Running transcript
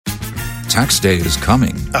Tax day is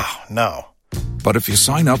coming. Oh, no. But if you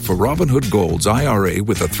sign up for Robinhood Gold's IRA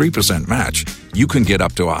with a 3% match, you can get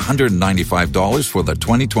up to $195 for the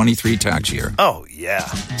 2023 tax year. Oh, yeah.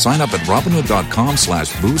 Sign up at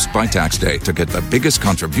Robinhood.com/boost by tax day to get the biggest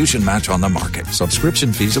contribution match on the market.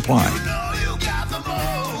 Subscription fees apply.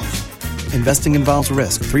 Investing involves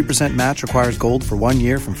risk. 3% match requires gold for 1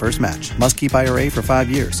 year from first match. Must keep IRA for 5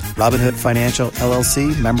 years. Robinhood Financial,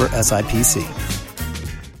 LLC, member SIPC.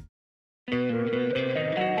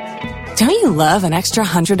 Don't you love an extra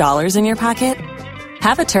 $100 in your pocket?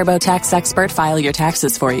 Have a TurboTax expert file your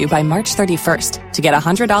taxes for you by March 31st to get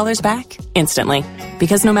 $100 back instantly.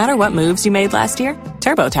 Because no matter what moves you made last year,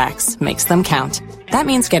 TurboTax makes them count. That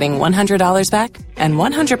means getting $100 back and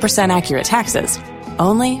 100% accurate taxes.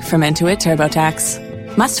 Only from Intuit TurboTax.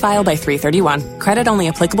 Must file by 3/31. Credit only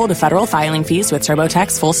applicable to federal filing fees with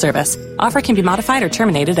TurboTax full service. Offer can be modified or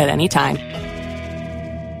terminated at any time.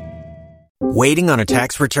 Waiting on a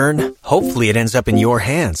tax return? Hopefully it ends up in your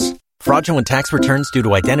hands. Fraudulent tax returns due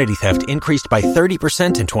to identity theft increased by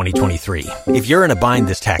 30% in 2023. If you're in a bind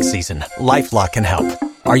this tax season, LifeLock can help.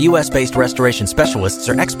 Our U.S.-based restoration specialists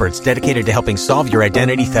are experts dedicated to helping solve your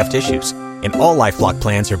identity theft issues. And all LifeLock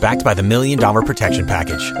plans are backed by the $1 Million Protection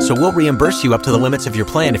Package. So we'll reimburse you up to the limits of your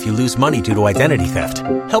plan if you lose money due to identity theft.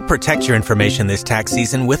 Help protect your information this tax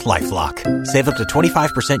season with LifeLock. Save up to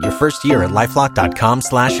 25% your first year at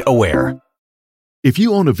LifeLock.com/aware. If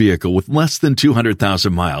you own a vehicle with less than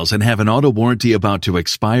 200,000 miles and have an auto warranty about to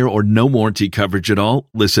expire or no warranty coverage at all,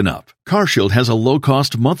 listen up. CarShield has a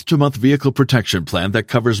low-cost month-to-month vehicle protection plan that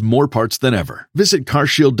covers more parts than ever. Visit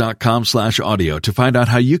carshield.com/audio to find out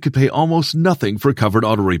how you could pay almost nothing for covered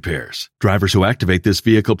auto repairs. Drivers who activate this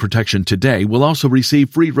vehicle protection today will also receive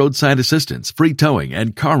free roadside assistance, free towing,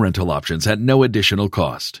 and car rental options at no additional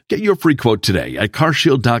cost. Get your free quote today at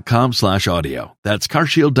carshield.com/audio. That's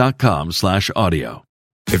carshield.com/audio.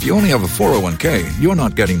 If you only have a 401k, you're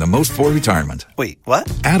not getting the most for retirement. Wait, what?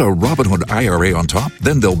 Add a Robinhood IRA on top,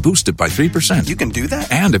 then they'll boost it by 3%. You can do that?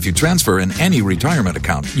 And if you transfer in any retirement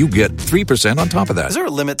account, you get 3% on top of that. Is there a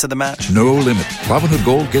limit to the match? No limit. Robinhood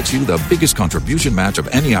Gold gets you the biggest contribution match of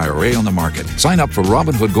any IRA on the market. Sign up for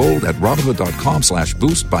Robinhood Gold at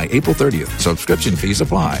Robinhood.com/boost by April 30th. Subscription fees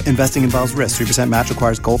apply. Investing involves risk. 3% match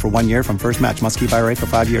requires gold for 1 year from first match. Must keep IRA for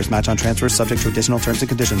 5 years. Match on transfers subject to additional terms and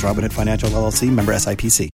conditions. Robinhood Financial, LLC, member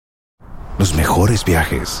SIPC. Los mejores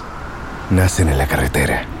viajes nacen en la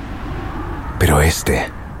carretera, pero este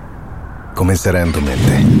comenzará en tu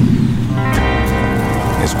mente.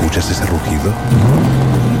 ¿Escuchas ese rugido?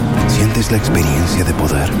 ¿Sientes la experiencia de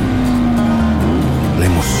poder? ¿La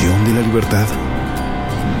emoción de la libertad?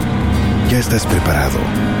 Ya estás preparado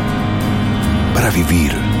para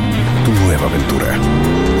vivir tu nueva aventura.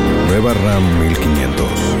 Nueva Ram 1500.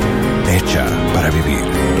 Hecha para vivir.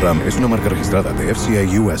 Ram es una marca registrada de FCA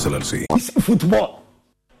US LLC. Football.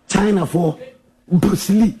 China for Bruce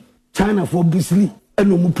Lee. China for Bruce Lee. And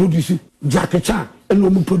no more produce. Jackie Chan. And no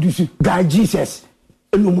more produce. Guy Jesus.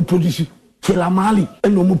 And no more produce. Kilamali.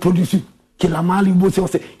 And no more produce. Kilamali was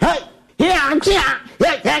say, hey, China.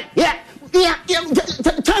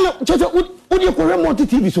 What you call remote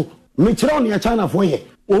TV so? Me try China for ye.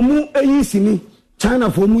 Omu eyisini.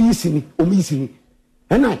 China for mu yisini. Omu yisini.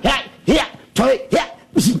 And I toy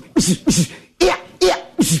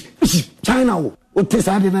China what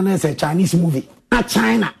decided and say Chinese movie.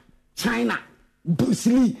 China Bruce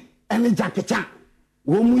Lee and Jackie Chan.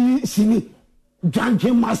 Womu sini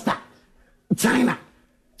Drunken Master. China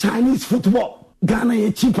Chinese football. Ghana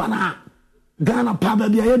ye cheaper na. Ghana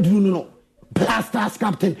probably ye do no. Blasters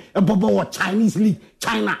captain a Bobo Chinese league.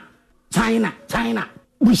 China.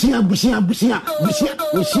 Bushia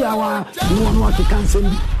wa no one can send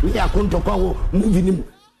me a control movie nim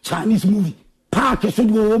Chinese movie park so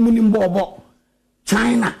do woman nim bobo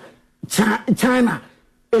China e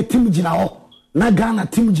team jina ho na Ghana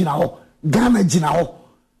team jina ho Ghana jina ho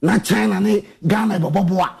na China ne Ghana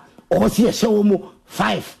bobo a o se e show mu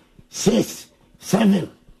 5 6 7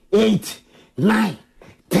 8 9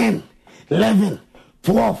 10 11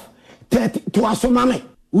 12 30 to asomame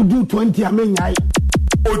we do 20 amenyai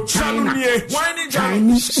China,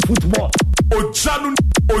 Chinese football. Ojanu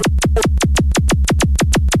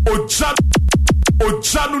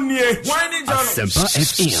Asempa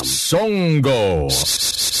FM.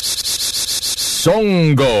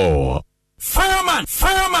 Songo.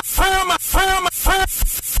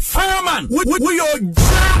 Fireman. We are.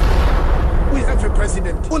 We have a president.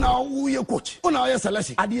 president. Una who your coach. Una your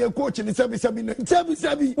selection. Adi your coach in the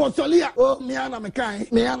sebi. What's all here? Oh, me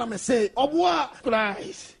and me say,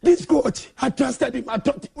 Christ. This coach, I trusted him. I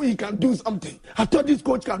thought he can do something. I thought this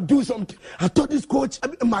coach can do something. I thought this coach,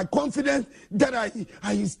 my confidence that I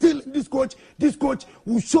instill in this coach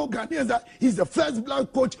will show Ghanaians that he's the first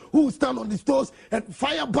black coach who will stand on the toes and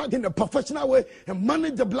fire back in a professional way and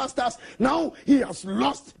manage the Blasters. Now he has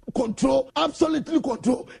lost control, absolutely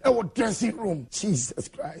control our dressing room. Jesus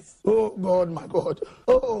Christ. Oh God, my God.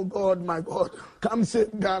 Oh God, my God. Come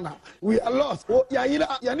save Ghana. We are lost. Oh,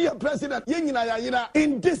 Yaira, president. Yaira.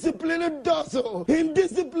 Indisciplined doso.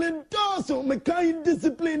 Meka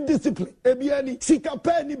indiscipline. Ebiani.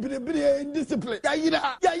 Sikapeni bire indiscipline.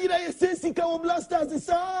 Yaira yese sika o Blasters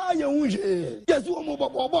isa ya unje. Yesu omo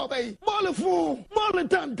bobo bay. Mole fun. Mole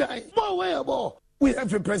tantai. Mo way ball. We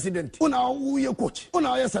have a president. Una who your coach.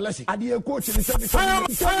 Una your selection. Adi your coach in the service. Fireman.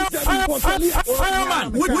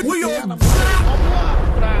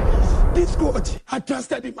 This coach, I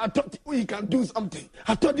trusted him. I thought he can do something.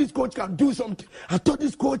 I thought this coach can do something. I thought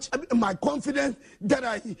this coach, my confidence that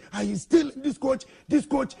I instill in this coach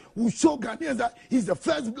will show Ghanaians that he's the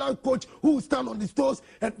first black coach who will stand on his toes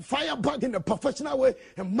and fire back in a professional way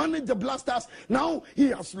and manage the Blasters. Now he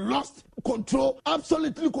has lost control,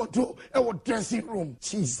 absolutely control our dressing room.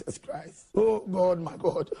 Jesus Christ. Oh God, my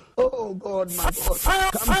God. Oh God, my God.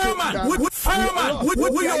 Fireman.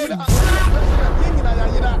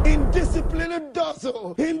 Indisciplined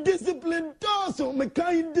doso.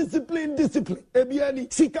 Meka indiscipline. Ebiani.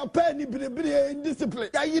 Sikapeni bire indiscipline.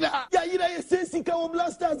 Yaira yese sika o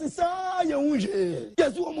Blasters isa ya unje.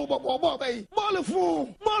 Yesu omo bobo bay. Mole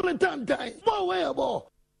fun. Mole tantai. Mo way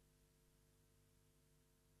ball.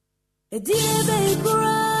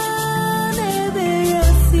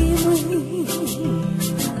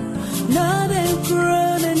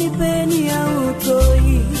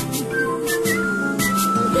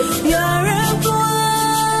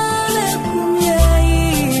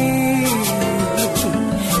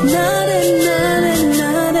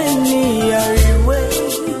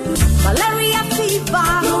 Malaria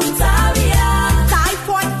fever,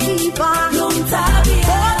 typhoid fever,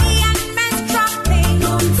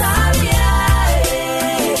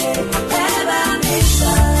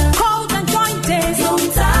 cold and jointed,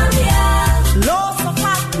 loss of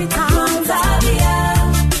appetite,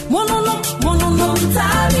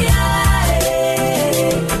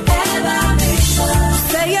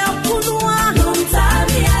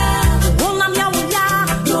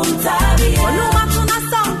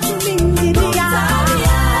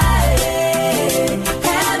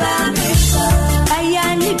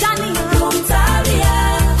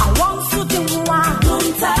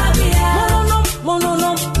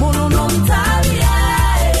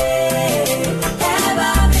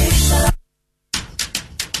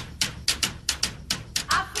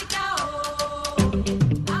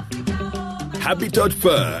 Habitat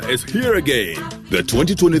Fair is here again. The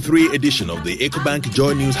 2023 edition of the EcoBank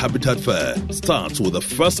Joy News Habitat Fair starts with the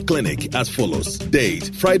first clinic as follows.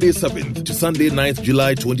 Date, Friday 7th to Sunday 9th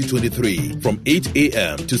July 2023 from 8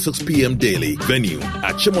 a.m. to 6 p.m. daily. Venue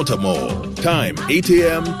at Chimota Mall. Time, 8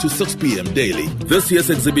 a.m. to 6 p.m. daily. This year's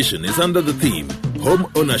exhibition is under the theme Home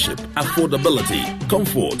Ownership, Affordability,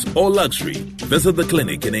 Comfort, or Luxury. Visit the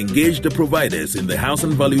clinic and engage the providers in the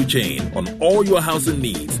housing value chain on all your housing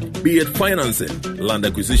needs, be it financing, land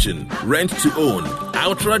acquisition, rent to own,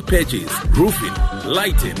 outright purchase, roofing,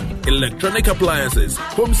 lighting, electronic appliances,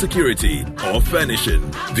 home security, or furnishing.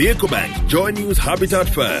 The EcoBank Joy News Habitat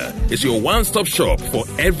Fair is your one-stop shop for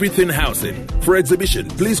everything housing. For exhibition,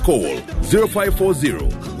 please call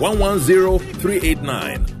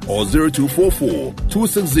 0540-110-389 or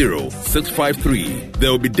 0244-260-653.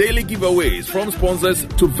 There will be daily giveaways from sponsors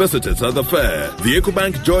to visitors at the fair. The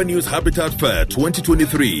EcoBank Joy News Habitat Fair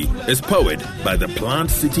 2023 is powered by the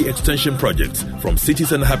Planned City Extension Project from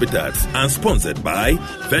Cities and Habitats and sponsored by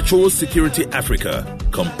Virtual Security Africa,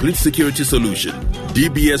 Complete Security Solution,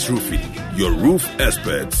 DBS Roofing, your roof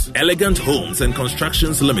experts, Elegant Homes and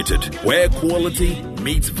Constructions Limited, where quality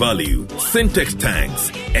meets value, Syntex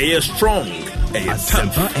Tanks, Air Strong, Air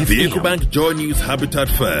Tough. The EcoBank Joy News Habitat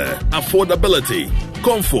Fair, affordability,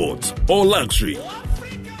 comfort, or luxury.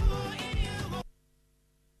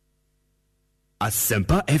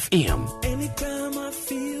 Asempa FM. Anytime I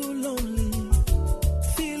feel lonely,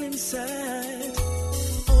 feeling sad,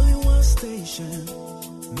 only one station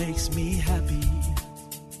makes me happy.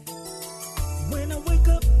 When I wake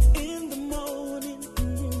up in the morning,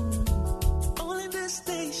 only this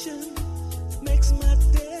station makes my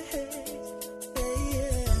day.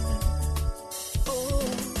 Oh,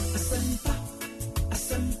 Asempa,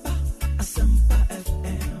 Asempa, Asempa FM.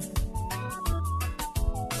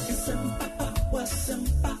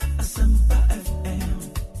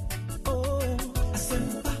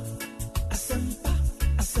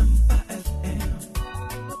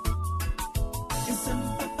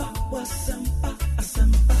 Asempa FM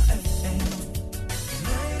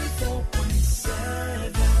 94.7.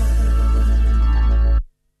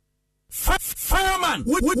 Fireman,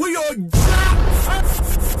 we your job.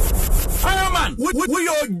 Fireman, we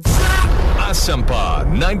your job. Asempa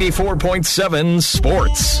 94.7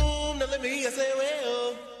 Sports. Now let me hear you say,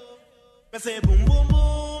 well, I say boom, boom,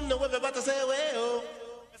 boom. No, we're about to say, well,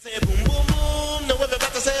 I say boom, boom, boom. No, we're about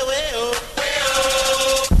to say, well, well.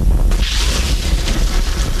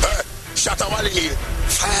 Shatawali,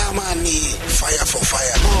 fireman, fire for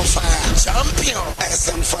fire, more fire, champion,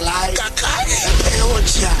 SM for life, Kakai,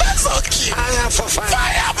 Peoja, that's okay, fire for fire,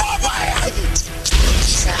 fire for fire,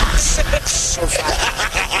 so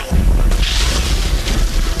fire.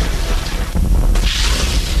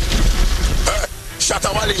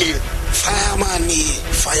 Shatawali, fireman,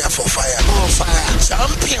 fire for fire, more fire,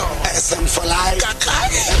 champion, SM for life,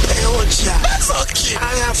 Kakai, Peoja, that's okay,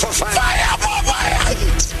 fire for fire, fire for fire.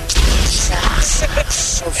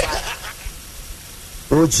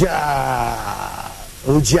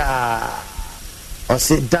 Oja, I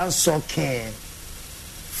say dance king,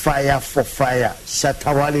 fire for fire,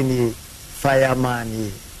 Shatawali ni fireman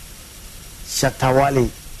ni, Shatawali,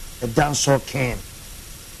 the dance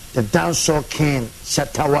king,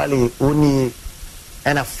 Shatawali uni,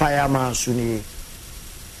 and a fireman suni,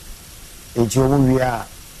 Ejowuya,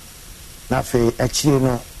 nafe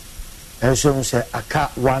echino. Elshon say aka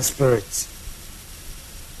one spirit.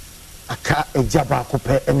 Aka ejaba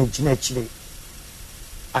kope ene gina chile.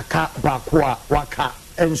 Aka bakwa waka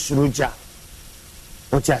ensuruja.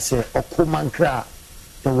 What I say okumankra,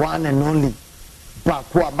 the one and only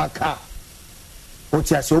bakwa maka.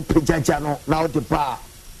 What I say opejajano now the bar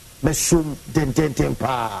mesum den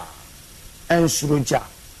pa ensuruja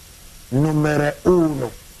numero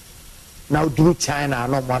uno. Now do China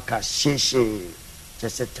no maka sheshe.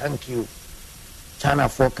 Just say thank you. China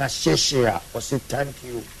forecast share or say thank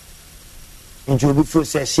you. In Joby Fu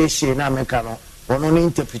says share na mekano. One only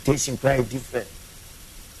interpretation quite different.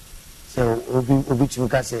 So obi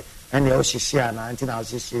chimka say and they also share na until now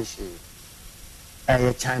share.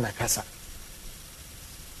 China kasa.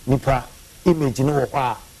 Nipa image no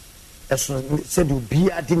wa. Eso said you be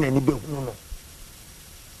a din any be no.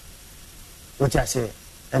 What I say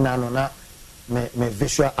and I know na me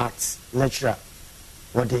visual arts lecturer.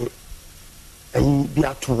 What they be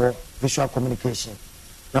at war visual communication.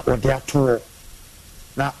 Now what they are to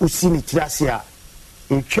now usini trasia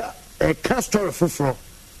a can't story for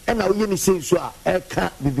and now you say so a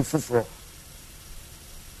can't be before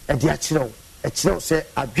a dear child say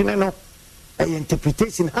a general a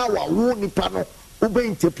interpretation how a wound pano ube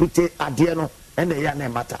interpret a diano and a yana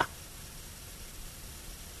matter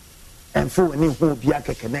and for any who be a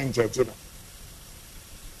can judge.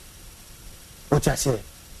 What I say,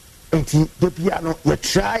 and the piano, you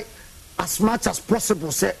try as much as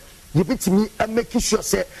possible, say, you beat me and make sure,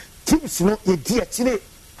 say, teams no, you dear chile.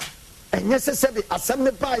 And yes, I said,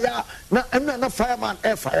 assembly buyer, now I'm not a fireman,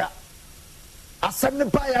 air fire. Assembly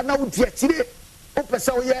buyer, now dear chile, open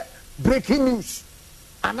so yeah, breaking news.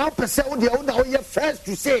 And now, Pesau, the owner, you first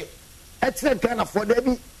to say, excellent kind of for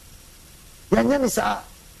Debbie. Yanyanisa,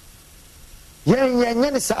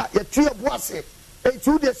 Yanyanisa, your tree of Boise.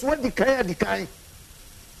 2 days when the kind.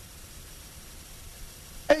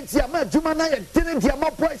 And Yama Jumana didn't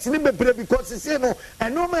Yama boys in the baby because it's no,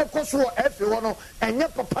 and no man cost for everyone, and your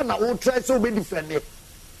papa won't try so many defend.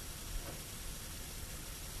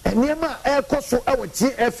 And Yama air cost for our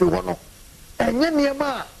everyone, and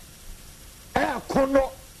Yama air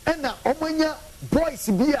cono, and Omania boys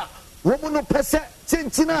beer, woman no pesa,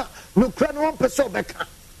 Chinchina, no crown 1% back.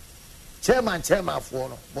 Chairman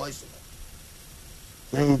for boys.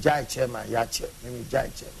 You jai chairman, ya chair. You jai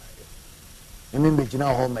chairman. You mean be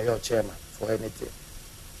now home your chairman for anything.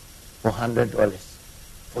 For $100,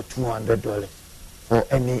 for $200, for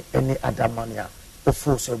any other money, or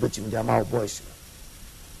for celebrating the amount of boys.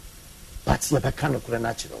 But you have a kind of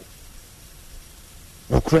natural.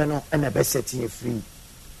 No crano and a best setting free.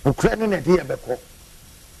 No crano and a dear beko.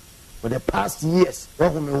 For the past years,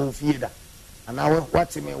 what me will fear that. And now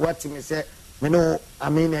what me say, me know, I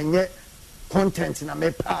mean, and yet. Content in a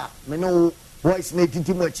mepa, me no voice native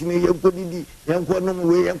too much, me young good, young one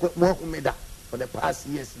way, young more meda for the past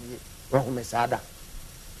years, young Messada.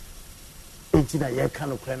 Ain't in a year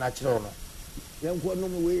kind of natural. Young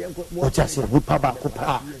one way, young more just a whipaba,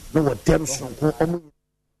 copa, no what damson,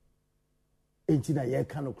 ain't in a year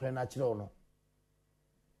kind of natural.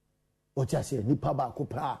 What just say, Nipaba,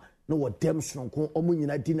 copa, no what damson,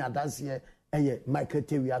 omun in dinner dance here, and yet Michael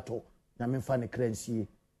Terriato, Namin Fanny Crency.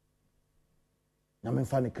 Na me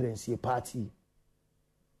fa ne currency party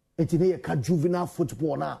enti ne ye ka juvenile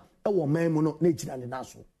football na ɛwɔ man mu no na gyina ne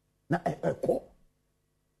naso na ɛkɔ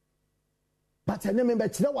but ɛne me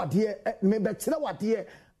bɛkyerɛ wadeɛ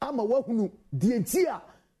ama wahunu die nti a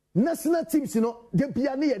national teams no de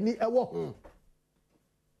bia ne yɛni ɛwɔ ho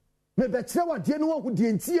me bɛkyerɛ wadeɛ no wahu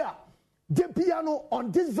die nti a de bia no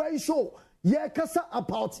on this very show yɛkasa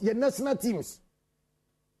about your national teams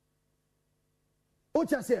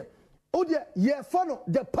ocha say odeɛ yɛfa no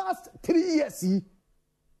the past 3 years yi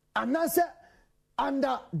anaasɛ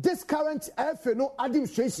under this current FA no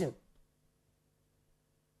administration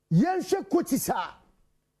yɛnhwɛ coaches a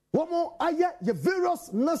wɔn ayɛ yɛ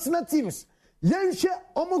various national teams yɛnhwɛ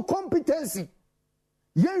wɔn competency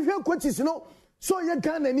yɛnhwɛ coaches no so yɛ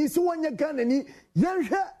Ghana ni so wɔn yɛ Ghana ni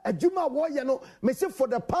yɛnhwɛ adwuma a wɔyɛ no me say for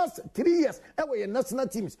the past 3 years ɛwɔ yɛ national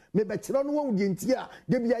teams me bɛkyerɛ no wɔn deɛ nti a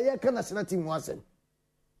de bia yɛka national team ho asɛm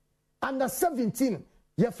under 17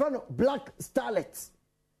 yɛfrɛ no Black Starlets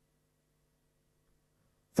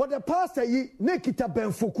for the past year ne kita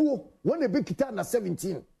Benfokuo wɔn ebe kita under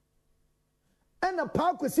 17 ɛna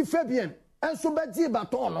Paakwesi Fabian ɛnso bɛgye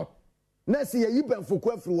baton no na si yɛyi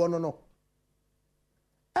Benfokuo afiri wɔn no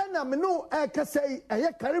ɛna me no ɛkasa yi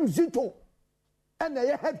ɛyɛ Karim Zito ɛna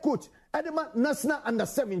ɛyɛ head coach ɛde national under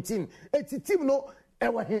 17 eti team no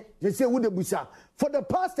ɛwɔ he they say wo de busa for the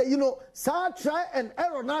past year sa try and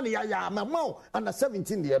error na ya mamau under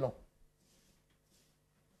 17 deɛ no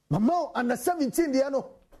mamau under 17 deɛ no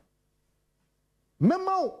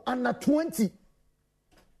mamau under 20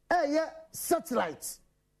 satellite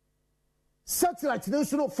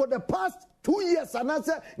no for the past 2 years and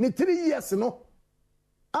answer ni 3 years no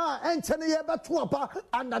enchane ye beto apa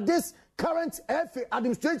under this current FA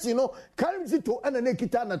administration Karim Zito and a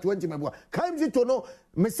Nikita na 20 mebwa Karim Zito no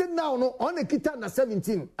me say now no on a kita na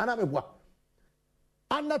 17 ana mebwa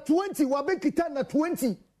under 20 wa be kita na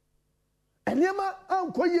 20 enema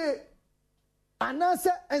ankoye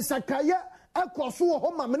anase ensakaya akoso wo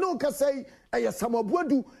ho ma me no kasai eye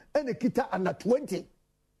samabuadu ene kita under 20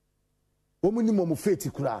 omuni mo feti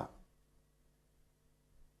kura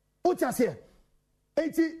o cha say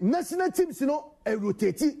eti national teams no e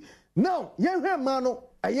rotate now yɛhwɛ ma no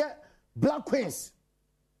ɛyɛ Black Queens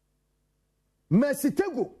Mercy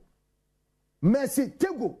Tego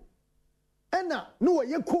ɛna no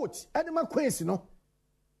wɔyɛ coach ɛde Queens no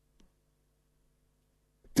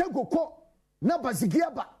Tego kɔ na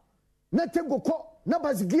Bazigiaba na Tego kɔ na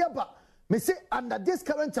Bazigiaba me say under this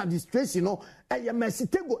current administration no ɛyɛ Mercy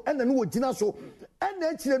Tego ɛna no wɔgyina so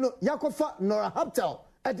ɛna akyire no yakɔfa Nora Haptel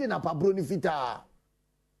ɛde na pabro ni fitaa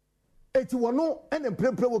eti wono ene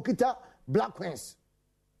prepare wokita Black Queens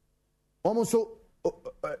almost so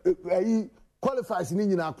qualifies ni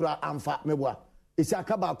nyina akra amfa meboa esi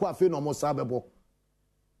akaba akwa afi no mo sa bebo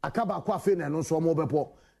akaba akwa afi na no so mo bebo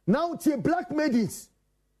now tie Black Maidens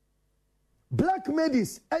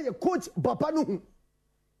eye coach papa no hu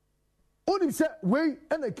onim se we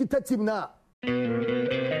ene kita team na.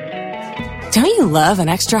 Don't you love an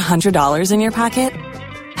extra $100 in your pocket?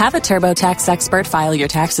 Have a TurboTax expert file your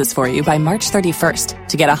taxes for you by March 31st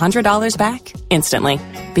to get $100 back instantly.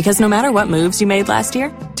 Because no matter what moves you made last year,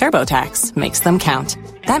 TurboTax makes them count.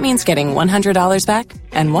 That means getting $100 back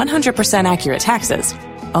and 100% accurate taxes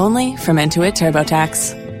only from Intuit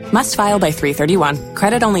TurboTax. Must file by 3/31.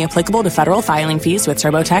 Credit only applicable to federal filing fees with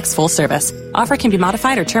TurboTax full service. Offer can be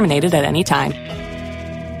modified or terminated at any time.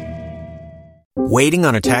 Waiting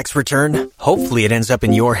on a tax return? Hopefully it ends up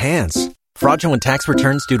in your hands. Fraudulent tax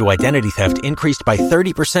returns due to identity theft increased by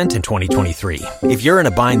 30% in 2023. If you're in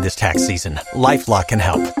a bind this tax season, LifeLock can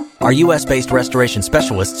help. Our U.S.-based restoration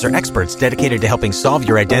specialists are experts dedicated to helping solve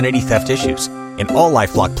your identity theft issues. And all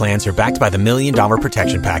LifeLock plans are backed by the $1 Million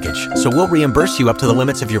Protection Package. So we'll reimburse you up to the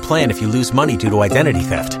limits of your plan if you lose money due to identity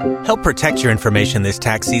theft. Help protect your information this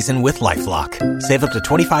tax season with LifeLock. Save up to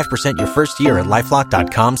 25% your first year at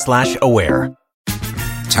LifeLock.com/aware.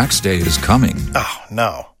 Tax day is coming. Oh,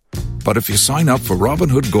 no. But if you sign up for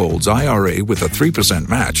Robinhood Gold's IRA with a 3%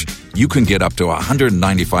 match, you can get up to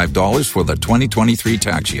 $195 for the 2023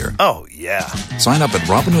 tax year. Oh, yeah. Sign up at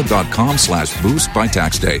Robinhood.com/boost by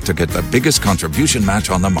tax day to get the biggest contribution match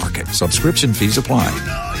on the market. Subscription fees apply.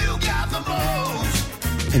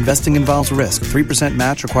 Investing involves risk. 3%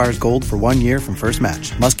 match requires gold for 1 year from first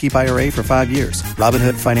match. Must keep IRA for 5 years.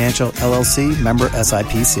 Robinhood Financial, LLC, member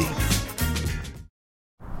SIPC.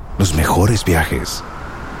 Los mejores viajes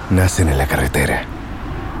nacen en la carretera,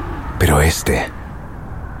 pero este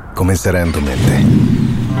comenzará en tu mente.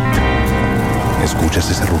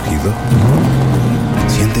 ¿Escuchas ese rugido?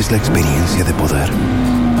 ¿Sientes la experiencia de poder?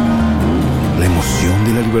 ¿La emoción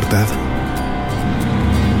de la libertad?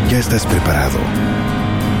 Ya estás preparado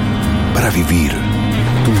para vivir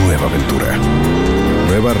tu nueva aventura.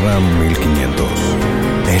 Nueva RAM 1500.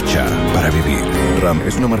 Hecha para vivir. RAM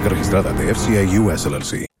es una marca registrada de FCA US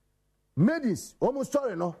LLC. Medis, almost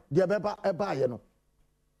sorry, no? Dear Beba, you know.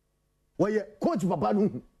 Why, coach Papa,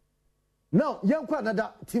 no. Now, young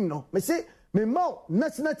another team, no. Me say, me mau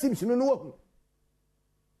national teams, you know.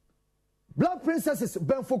 Black Princesses,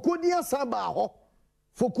 Ben Fokodia Saba, ho.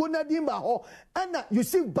 Fokona Dimba, ho. And you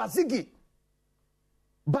see Bazigi.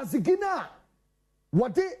 Bazigina.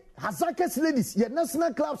 What they Hazakes ladies, your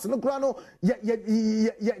national clubs, no crano,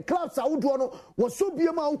 your clubs out one was so be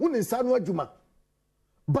a man who is San Wajuma.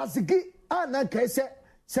 Bazigi, and I can say,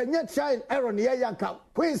 Senya Chine, Aaron, Yanka,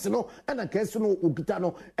 Prince, no, and a case no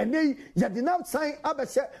Ukitano, and they did not sign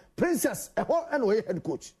Abasha, Princess, a whole anyway head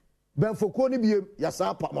coach. Ben Fokoni be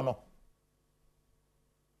Yasa Pamono.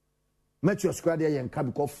 Metro Scradia and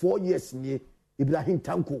Kabiko 4 years near Ibrahim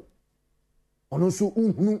Tanko. On also,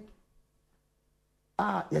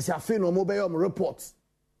 yes, I feel no mobile reports.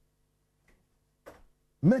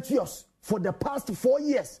 Meteos for the past 4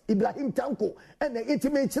 years, Ibrahim Tanko and the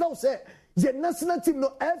intimate say, the national team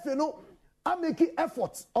no FA no, I make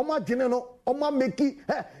efforts. Oma General, Oma Meki,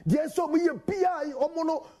 there's so many PI,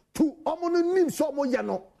 Omono, to Omono Nim Somo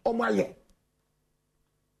Yano, Omaye.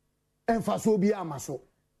 And Faso Biamaso.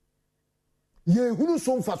 Ye who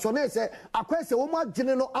so fasone say, I question Oma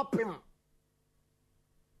General Appim.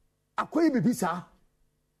 Akwe Bibisa.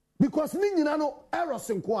 Because Nina no errors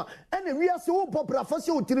in Kwa, and we are so popular for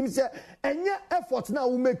you to say, and your efforts now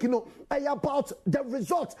will make about the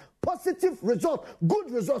result, positive result,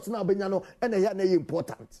 good results now, Benyano, and they are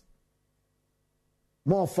important.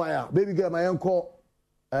 More fire, baby girl, my uncle,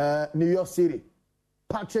 New York City,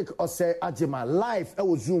 Patrick Ose Ajima, live,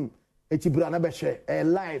 Zoom, Etibrana Beshe,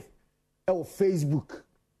 live, Facebook,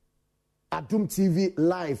 Adum TV,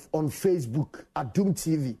 live on Facebook, Adum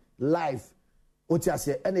TV, live.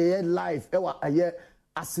 Otiase ene live ewa aye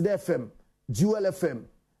Aside FM, Jewel FM,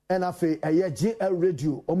 and afe aye GL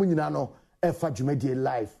Radio omunyina no efa dwumedie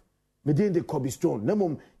live. Medin de Kobe Stone.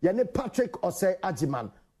 Nemum yane Patrick Osei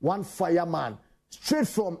Ajiman, one fireman straight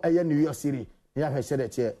from aye New York City. Ya he said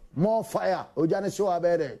it more fire. Ojane show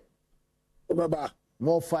abere. Baba,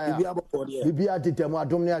 more fire. Bibia ditemu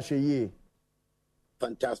adom ne ahwe yi.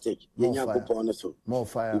 Fantastic. Yenya kupon so. More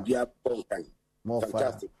fire. Bibia ponkan. More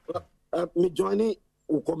fantastic. Fire. Me joining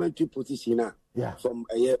a commentary position from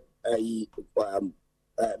a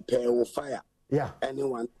pair of fire. Yeah.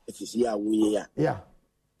 Anyone is here, we are. Yeah.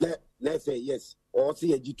 Let's say yes. Or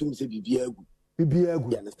see a G2 say BBA.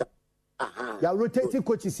 You understand? Yeah, rotating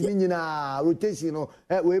coaches in rotation.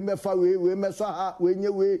 We may far away, we may saw when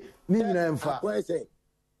you way, Nina. I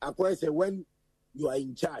say when you are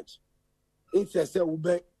in charge, it's a say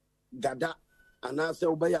ube gada and I say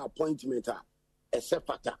ube appointment a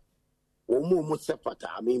sepata. Omo sepata.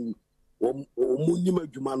 I mean, omo nima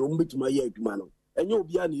jumano, mbituma ye jumano. And you'll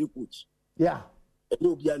be a coach. Yeah. And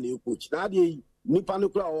you'll be a coach. Now the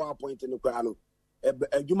Nipanukra or appointed no crano.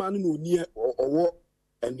 A jumano near or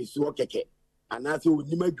and it's okay. And I say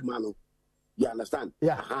nima jumano. You understand?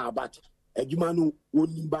 Yeah. But a jumano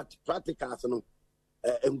wouldn't but practical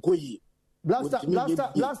enkoyi.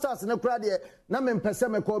 Blasters no crowd here. Na me mpese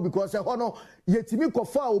me call because hono yetimi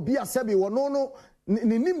kofa obi asebi wono no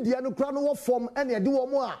nim dia no kra no form ene de wo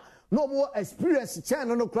mo a no more experience chain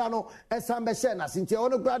no kra no esambe share na sinche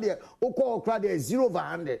wono kra de okọ kra de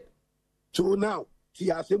 0/100. So now ti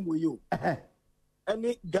asem you.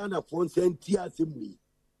 Any Ghana phone send ti asem we.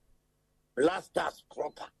 Blasters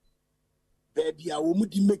crocker. Baby a wo mu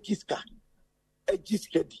di mekiska.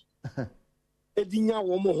 Ejiskedi. Edinya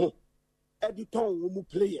wo mo ho. Editon womu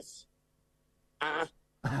players.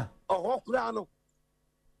 Ohokrano.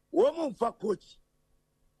 Womu fa coach.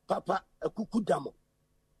 Papa Kukudamo.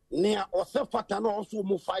 Near Osefata no also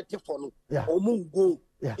mu fight for no. Omu go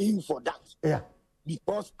in for that. Yeah.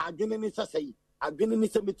 Because again is say again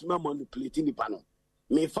is metima manipulating the panel.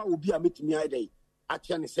 Me fa will be a meet me day.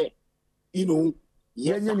 Actually say, you know,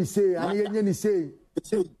 yes, any say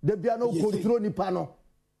the piano control the panel.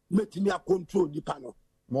 Met me a control the panel.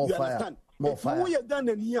 More you fire. Understand? More fire. We have done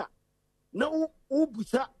in here. Now,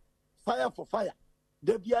 Ubusa, fire for fire.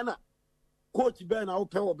 Debiana, Coach Ben, our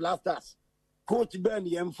power blasters. Coach Ben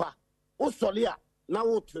Yemfa. Solia,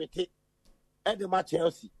 now treaty. Edema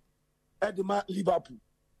Chelsea. Edema Liverpool.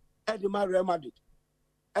 Edema Real Madrid.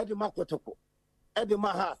 Edema Kotoko. Edema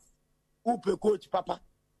Haas. Upe Coach Papa.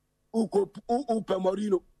 Upe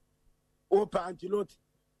Morino. Upe Ancelotti.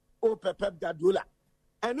 Upe Pep Guardiola.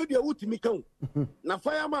 I know the ultimate count. Na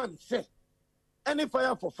fireman say, any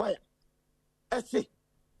fire for fire. I say,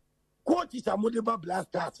 coach is a Modiba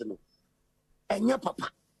blasters no. Enya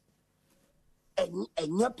papa.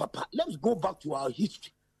 and papa, let's go back to our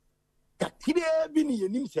history. Kakire bi ni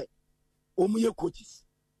yenim se omuye coaches.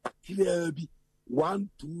 Kakire bi 1,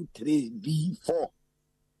 2, 3, B4.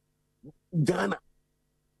 Ghana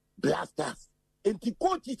Blasters. Enti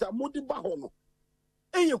coaches a modi ba ho no.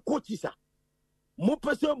 Eye coaches a mo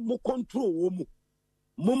pese mo control wo mu.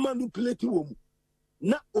 Mo manipulate wo mu.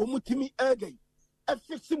 Na omutimi egay.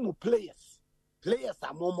 Fix mo players. Players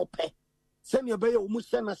are more pay. Send your bay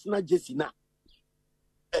almost national jersey na.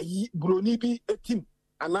 Brony be a team.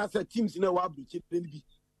 And answer teams in a wabi chip be.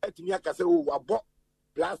 Etimiaka say, oh, wabo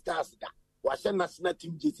Blasters da. Washa national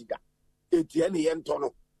team jersey da. Etienne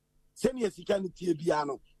Antono. Send your Sikani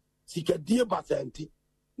Biano. Sika dear Basenti.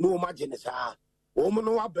 No margin is ah. Woman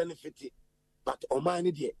no benefit. But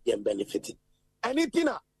Omani dear, yen benefit. Anything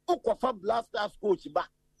a Okwafa Blasters coach ba.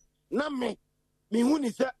 Na me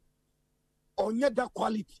huni se onye da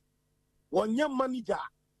quality. Onye manager.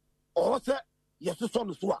 Or se yesu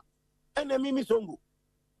son suwa. Enemy mi songo.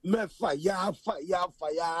 Me fire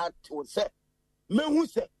to se. Me hu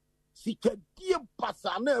se sika die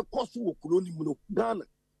pasa na ekoso okuro ni mu no Ghana.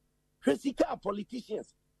 Sika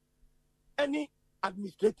politicians. Any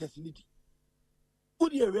administrators need.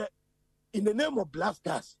 Udiere in the name of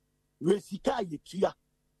Blasters. We sika yetua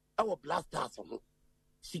our Blasters on.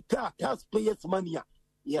 Sika taxpayers money.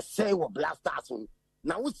 Yes, say we Blasters on.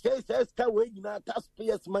 Now we say we na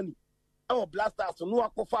taxpayers money. Our Blasters no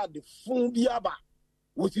akofa the fun biaba.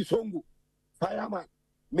 Which is hongo. Fireman.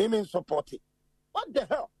 Me support it. What the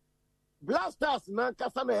hell? Blasters na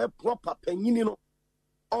kasa na proper penyini no.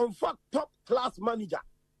 On fact top class manager.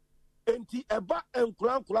 Enti eba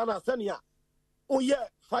enkura na senia. Oh yeah,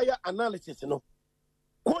 fire analysis no.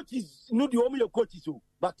 Coaches no the only coaches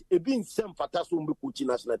but e bin sem fata so mbe coach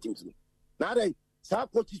national teams no. Na dey sa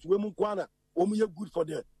coaches we mu kwana omuye good for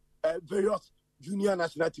the various junior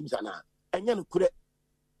national teams ana. Enye no kure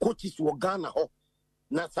coaches wo Ghana ho.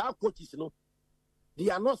 Na sa coaches no they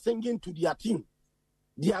are not singing to their team.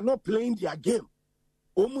 They are not playing their game.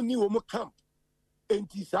 Omu ni omu camp.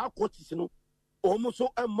 Enti sa coaches no omu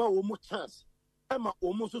so emma omu chance. Emma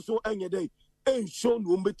omu so enye dey en show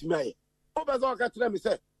no mbetimi aye. Obezo ka tell me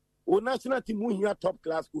say o national team we here top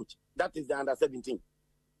class coach. That is the under 17.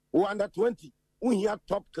 O under 20 we here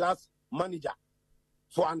top class manager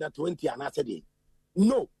for under 20 and I said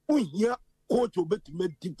no we here coach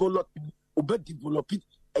obetimi develop it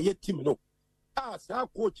a team no. As our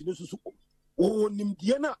coach no so o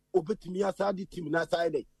nimdie na obetimi asade team na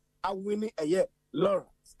side a winning a year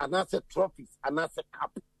laurels and I said trophies and I said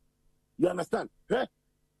cup. You understand? Eh?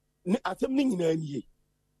 Asem ni nyina nie.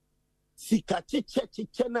 Sika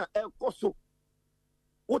cheche na ekoso.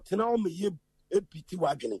 Otena o meye epiti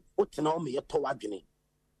wadwene. Otena o meye to wadwene.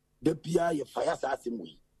 De bia ye fire sa asem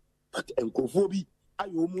wi. But enkofo bi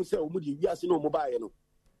ayo mu se o mu de wiase no mo baaye no.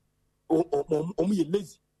 O mu ye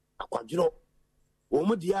lazy akwadwero. O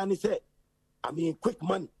mu de ani se I mean quick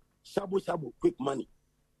money. Shabo quick money.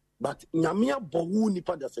 But nyamia bowu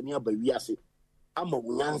nipa da se ne aba wiase. Ama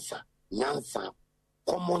nyansa.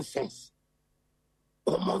 Common sense.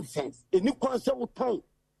 Any concern with tongue.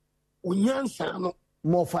 Unyansa no.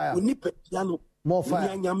 More fire. More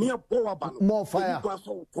fire. More fire.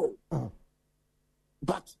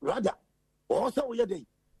 But rather, also we day.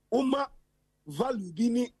 Uma value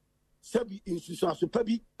bini sebi institution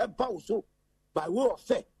superbi about so by way of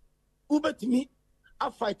say. Ubet me I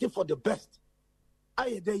fighting for the best.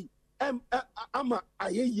 I day ama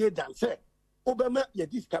aye than say. Obama ye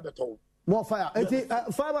this capital. More fire.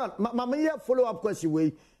 Fireman, my follow up question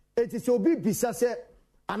way. It is so big bisa say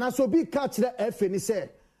and also be catch the FN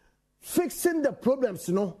say fixing the problems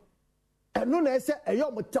no. And no na say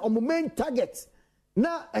your main target.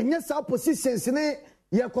 Na enye sa positions ne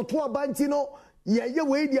ye koto abanti no ye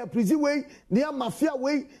way dia prison way near mafia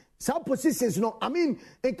way sa positions no. I mean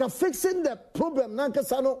it can fixing the problem na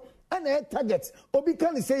kasa no and a target. Obi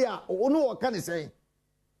can say ya no what can say.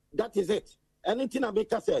 That is it. Anything I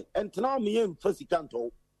make us say, and now me in first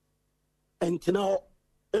canto, and now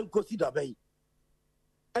consider bay.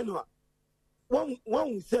 Anyway, one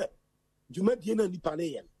we say, you met Yena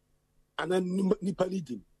Nipanayan, and then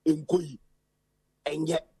Nipalidin in Koi, and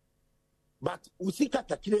yet, but we see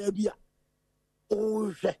Katakira Bia.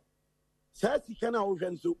 Oh, says he can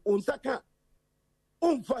ocean so on Saka.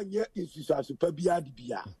 On fire is super Bia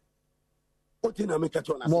Bia. What in America?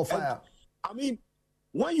 More fire. I mean,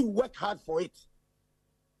 when you work hard for it,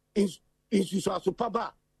 in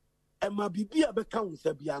Supaba, and my bibi a become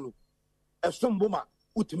Sabiano, a some woman,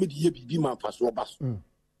 ultimately be my pastor bus.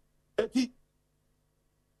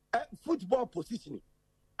 Football positioning,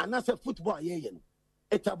 and as a football,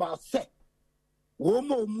 it's about set.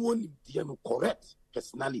 Woma omu ni correct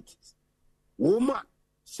personalities. Woma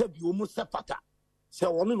sebi omu sepata. Se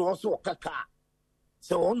onu no so kaka.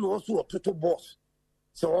 Se onu no so toto boss.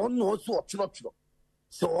 Se onu no so churo.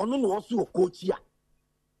 Se onu no so coach ya.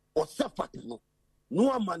 O sepata no.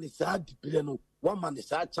 No amane sa dipile no. Wa mane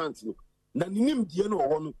sa chance no. Na ninim die no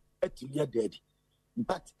wo no etimi dead.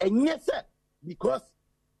 But enye se because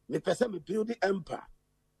me pese me build the empire.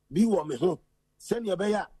 Bi wo me ho. Se ne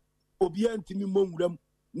be ya obi antimi monwuram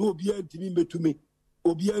na obi antimi metumi.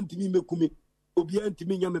 Obi antimi mekumi. Obi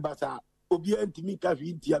antimi nyame basa. Obi antimi ka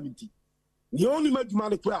hwi ntiamiti. Ni oni maduma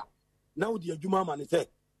ne kra. Na wo de adwuma ma ne say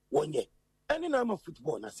wonye. Any name of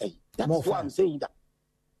football na say. That's why I'm saying that.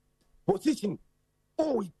 Position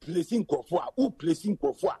we placing Kofua, who placing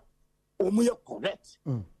Kofua. Omu ye correct.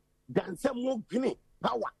 Dan say mo gwene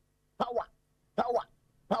power.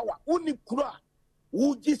 Uni kura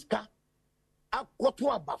wo jiska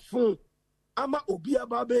akoto abafun ama obi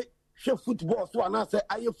ababe hwe football so ana say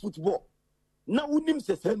aye football. Na unim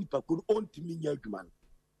se se nipa kuru ontimi nya adwuma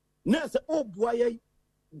na se obua ye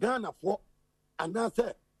Ghana fo ana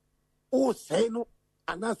se o say no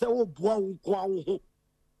ana se obua wo kwa wo ho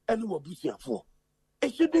ene wabusuafo.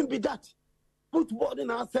 It shouldn't be that. Football in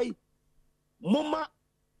I say mama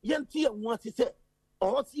yenti e won say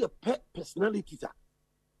or see a pet personality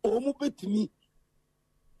or move to me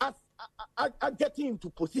as I get into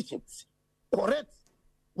positions, correct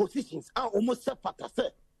positions are almost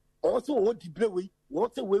separate. Also, what the way,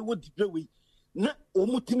 what the way would the way. Not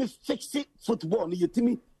almost fixed football near to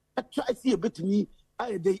me. I try to see a bit to me.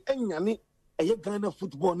 I day any a Ghana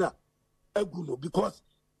football now. Because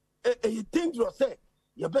a dangerous say,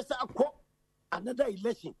 you better acquire another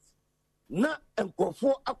elections. Na and go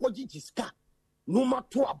for aquajiska. No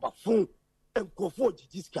matter about phone and go for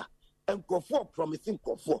jiska and go for promising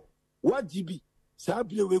go for. What GB?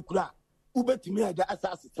 Sably we kura. Ubet me at the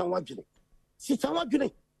assassin Wagene.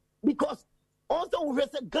 Wagene. Because also we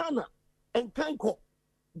say Ghana and Kanko.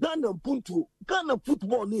 Ghana Puntu. Ghana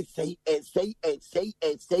football needs say and say and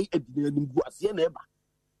the Guasian ever.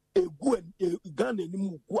 A good Ghana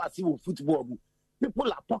Guasi football.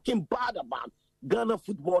 People are talking bad about Ghana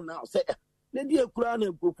football now. Say, Lady Crown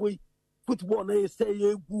and go football. They say,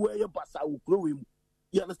 you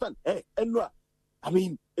understand? Hey, and I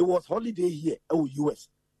mean, it was holiday here, US.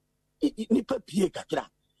 Nipa Pie Kakra.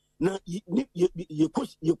 Now, you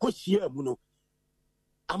could share,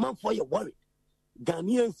 I'm for your worried.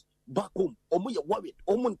 Ghanaians back home, you're worried.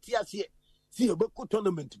 Tias here. See a Boko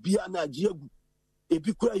tournament, be an Ajiagu. If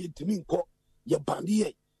you cry to me, your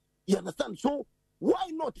bandier. You understand? So,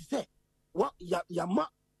 why not say, what Yama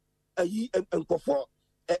and Kofo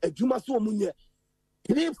a Juma so munye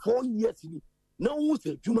 3-4 years now who's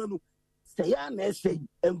a Jumanu say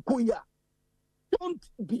and Kuya. Don't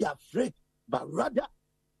be afraid, but rather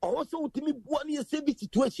also to me one year save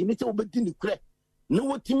situation. It's over the crack. No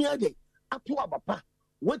what to me a day. Up to Abapa.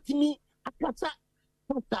 What to me a pata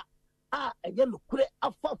again crack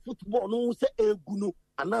after football. No say a gunu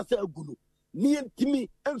and answer a gunu. Near to me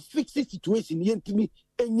and fix the situation near to me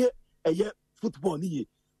and yet football near.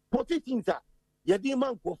 Politicians are your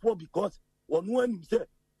demand for because one say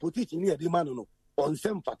politician near the man on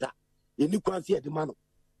some fata. You can't see a demand.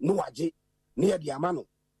 No aje near the amano,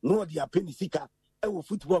 no the appendicica, and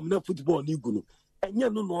football, no football, new gunu. And you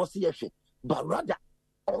no see a shit, but rather,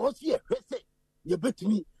 or see a rese. You bet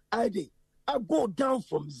me, I go down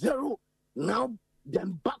from zero now,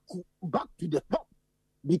 then back to the top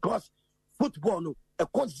because football no a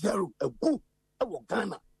cost zero a good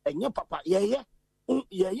Ghana and your papa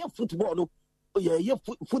football no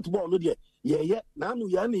football no dear now no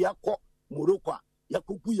yako Morocco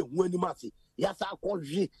yakuku wani masi yasa call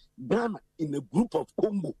Ghana in a group of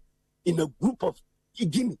Congo in a group of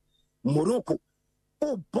Guinea Morocco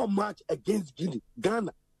bomb match against Guinea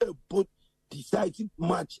Ghana a both decisive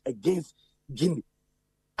match against Guinea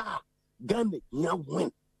Ghana now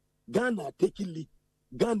win Ghana taking lead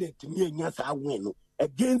Ghana to me and Yasa win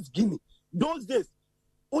against Guinea. Those days,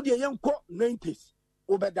 Odia Yanko 90s,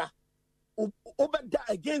 Obeda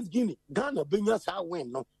against Guinea. Ghana bring Yasa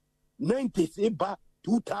win no 90s, Eba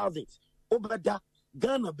 2000s, Obeda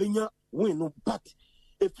Ghana bring win no. But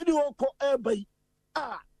if you don't call everybody,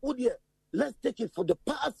 Odia, let's take it for the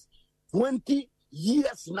past 20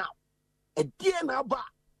 years now. A dear Naba,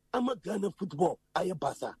 I'm a Ghana football. I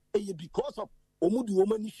basa because of Omudu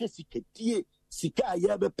woman Shesike. Sika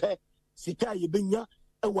yebepe, sika yebenya,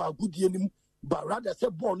 ewa agudie nim, but rather say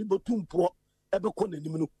born ibo tumpo, ebe kone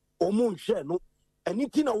nimino, omo nshare no,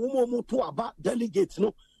 anything a womo to aba, delegates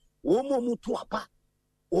no, womo to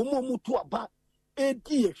aba,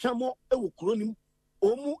 edi e shamo, ewo kronim,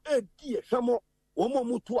 omu edi e shamo,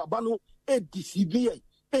 omo to aba no DCV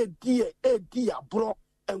edi abro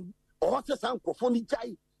and also sankofo ni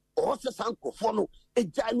jai also sankofo no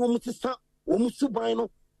ejai no mutisa omu suban no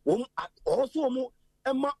also omu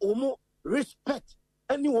ema omu respect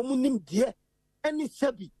any omu nim die any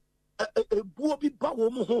sebi buo bi ba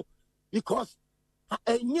omu ho because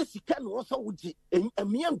enye sika no also wuji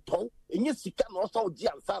emiento enye sika no also wuji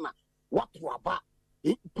ansana watu aba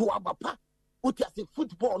to aba pa uti as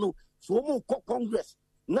football no so omu congress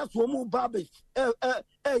na so omu babe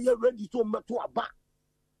you ready to meto aba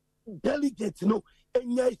delegate no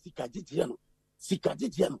enye sika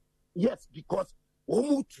jije no yes because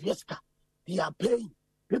omu tueska they are paying,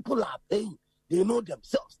 people are paying, they know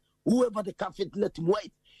themselves, whoever they can fit let him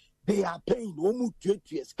wait, they are paying omu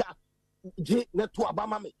tueska J neto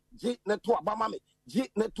abama me J neto abama me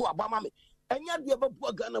enya de be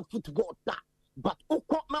Ghana football da but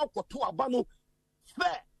ukọ na ukọ aba no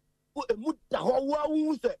fair emu da ho wa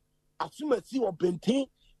wu se asuma si obenten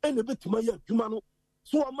ene betima ya adwuma no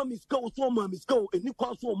so ama miska eni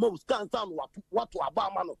kwa so ma uska ansa no watu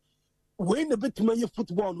abama no we ne betima ya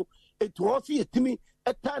football no etu o si etimi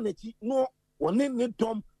eta na chi no woni ne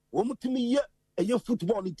dom wo mutimi ye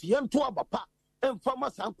football ni ti ento abapa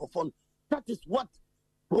emfama sankofon. That is what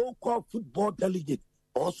pro-called football delegate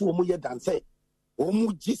also omu ye dance.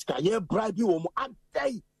 Omu jiska ye bribe omu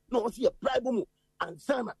adai no see a bribe omu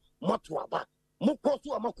ansana matuaba.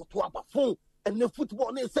 Mokosu amakotu aba phone and the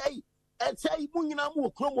football ne say mu nyina mu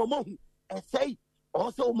okrom omo hu say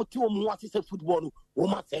also omu ti omu wase say football no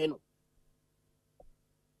omu say no.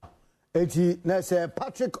 Eti na say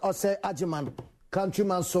Patrick Ose Ajiman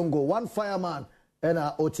countryman songo one fireman and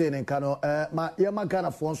Oche Nkano ma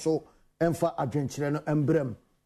Ghana fon so Enfa adwenkyere no embrem